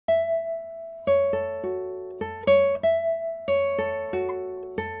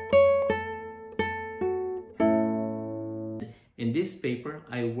In this paper,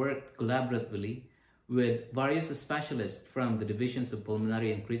 I worked collaboratively with various specialists from the divisions of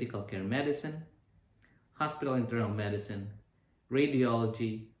pulmonary and critical care medicine, hospital internal medicine,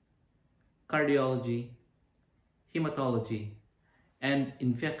 radiology, cardiology, hematology, and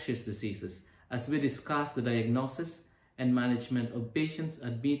infectious diseases as we discuss the diagnosis and management of patients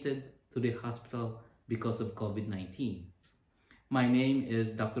admitted to the hospital because of COVID-19. My name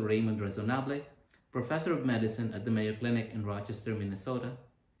is Dr. Raymond Razonable, Professor of Medicine at the Mayo Clinic in Rochester, Minnesota.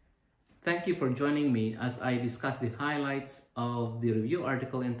 Thank you for joining me as I discuss the highlights of the review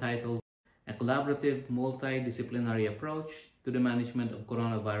article entitled A Collaborative Multidisciplinary Approach to the Management of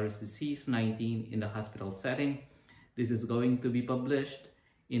Coronavirus Disease-19 in the Hospital Setting. This is going to be published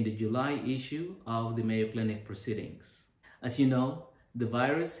in the July issue of the Mayo Clinic Proceedings. As you know, the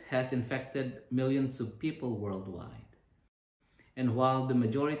virus has infected millions of people worldwide. And while the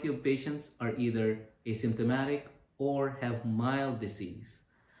majority of patients are either asymptomatic or have mild disease,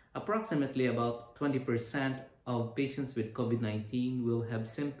 approximately about 20% of patients with COVID-19 will have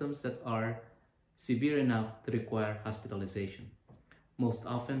symptoms that are severe enough to require hospitalization. Most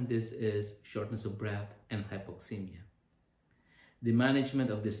often, this is shortness of breath and hypoxemia. The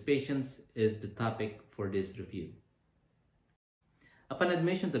management of these patients is the topic for this review. Upon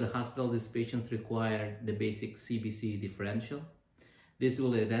admission to the hospital, these patients require the basic Cbc Differential. This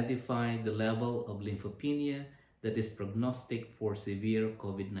will identify the level of lymphopenia that is prognostic for severe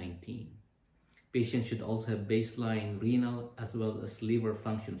COVID-19. Patients should also have baseline renal as well as liver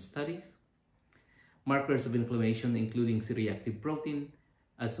function studies. Markers of inflammation including C-reactive protein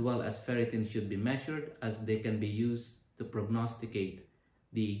as well as ferritin should be measured, as they can be used to prognosticate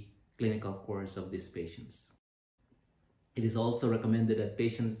the clinical course of these patients. It is also recommended that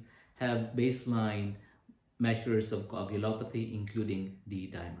patients have baseline measures of coagulopathy, including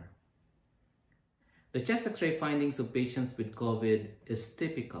D-dimer. The chest X-ray findings of patients with COVID is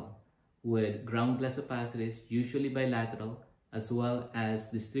typical, with ground glass opacities, usually bilateral, as well as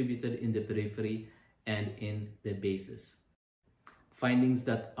distributed in the periphery and in the bases. Findings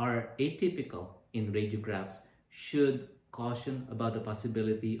that are atypical in radiographs should caution about the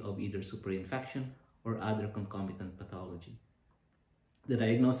possibility of either superinfection or other concomitant pathology. The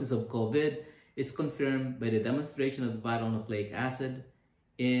diagnosis of COVID is confirmed by the demonstration of the viral nucleic acid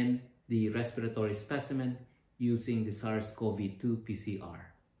in the respiratory specimen using the SARS-CoV-2 PCR.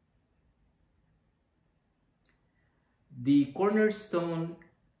 The cornerstone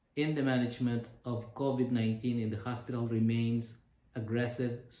in the management of COVID-19 in the hospital remains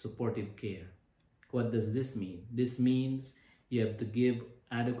aggressive supportive care. What does this mean? This means you have to give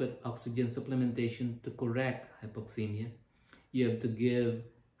adequate oxygen supplementation to correct hypoxemia. You have to give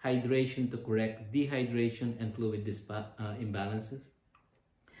hydration to correct dehydration and fluid imbalances.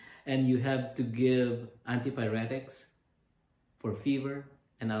 And you have to give antipyretics for fever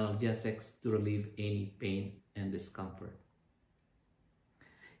and analgesics to relieve any pain and discomfort.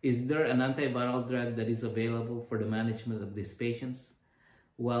 Is there an antiviral drug that is available for the management of these patients?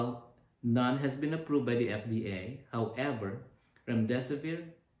 Well, none has been approved by the FDA. However, remdesivir,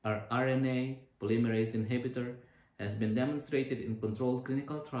 our RNA polymerase inhibitor, has been demonstrated in controlled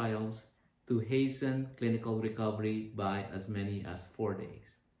clinical trials to hasten clinical recovery by as many as 4 days.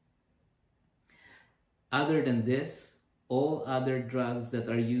 Other than this, all other drugs that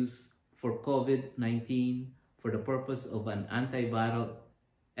are used for COVID-19 for the purpose of an antiviral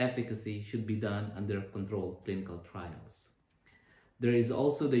efficacy should be done under controlled clinical trials. There is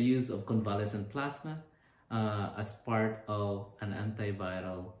also the use of convalescent plasma as part of an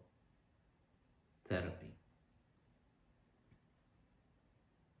antiviral therapy.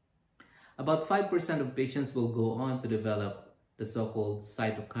 About 5% of patients will go on to develop the so-called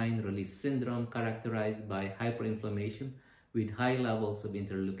cytokine release syndrome, characterized by hyperinflammation with high levels of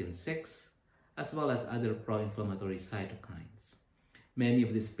interleukin-6, as well as other pro-inflammatory cytokines. Many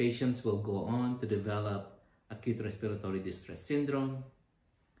of these patients will go on to develop acute respiratory distress syndrome,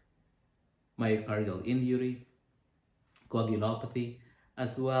 myocardial injury, coagulopathy,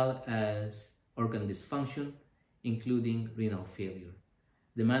 as well as organ dysfunction, including renal failure.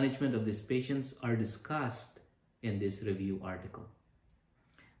 The management of these patients are discussed in this review article.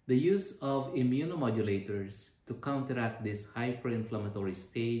 The use of immunomodulators to counteract this hyperinflammatory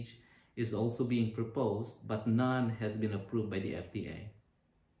stage is also being proposed, but none has been approved by the FDA.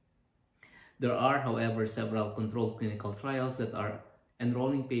 There are, however, several controlled clinical trials that are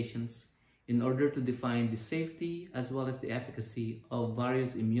enrolling patients in order to define the safety as well as the efficacy of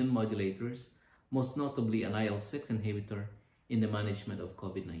various immune modulators, most notably an IL-6 inhibitor, in the management of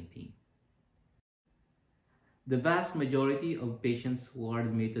COVID-19. The vast majority of patients who are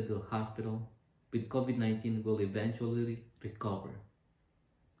admitted to a hospital with COVID-19 will eventually recover.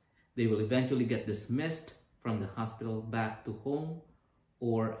 They will eventually get dismissed from the hospital back to home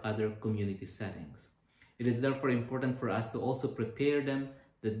or other community settings. It is therefore important for us to also prepare them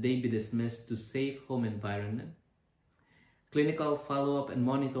that they be dismissed to safe home environment. Clinical follow-up and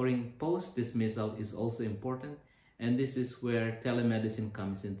monitoring post-dismissal is also important, and this is where telemedicine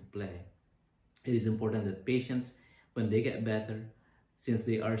comes into play. It is important that patients, when they get better, since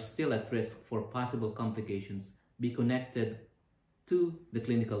they are still at risk for possible complications, be connected to the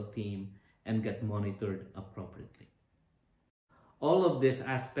clinical team and get monitored appropriately. All of these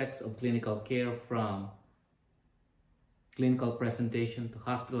aspects of clinical care, from clinical presentation to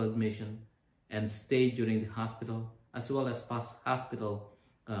hospital admission and stay during the hospital, as well as post-hospital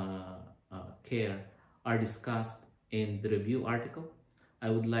care, are discussed in the review article. I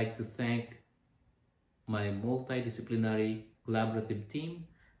would like to thank my multidisciplinary collaborative team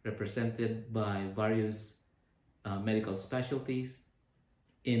represented by various medical specialties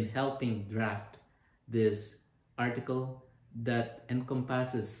in helping draft this article that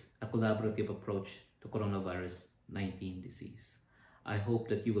encompasses a collaborative approach to coronavirus-19 disease. I hope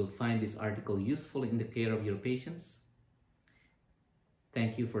that you will find this article useful in the care of your patients.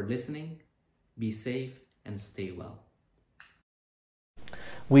 Thank you for listening. Be safe and stay well.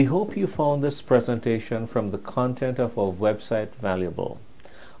 We hope you found this presentation from the content of our website valuable.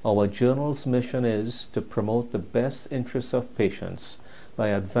 Our journal's mission is to promote the best interests of patients by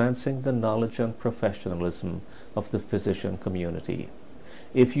advancing the knowledge and professionalism of the physician community.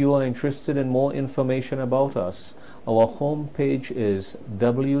 If you are interested in more information about us, our homepage is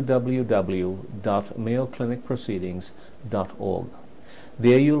www.mayoclinicproceedings.org.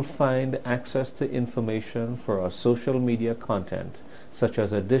 There you'll find access to information for our social media content, such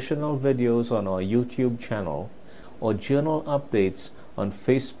as additional videos on our YouTube channel or journal updates on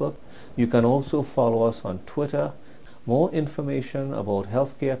Facebook. You can also follow us on Twitter. More information about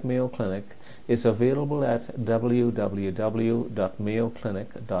healthcare at Mayo Clinic is available at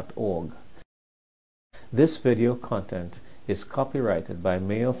www.mayoclinic.org. This video content is copyrighted by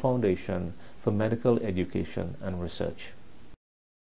Mayo Foundation for Medical Education and Research.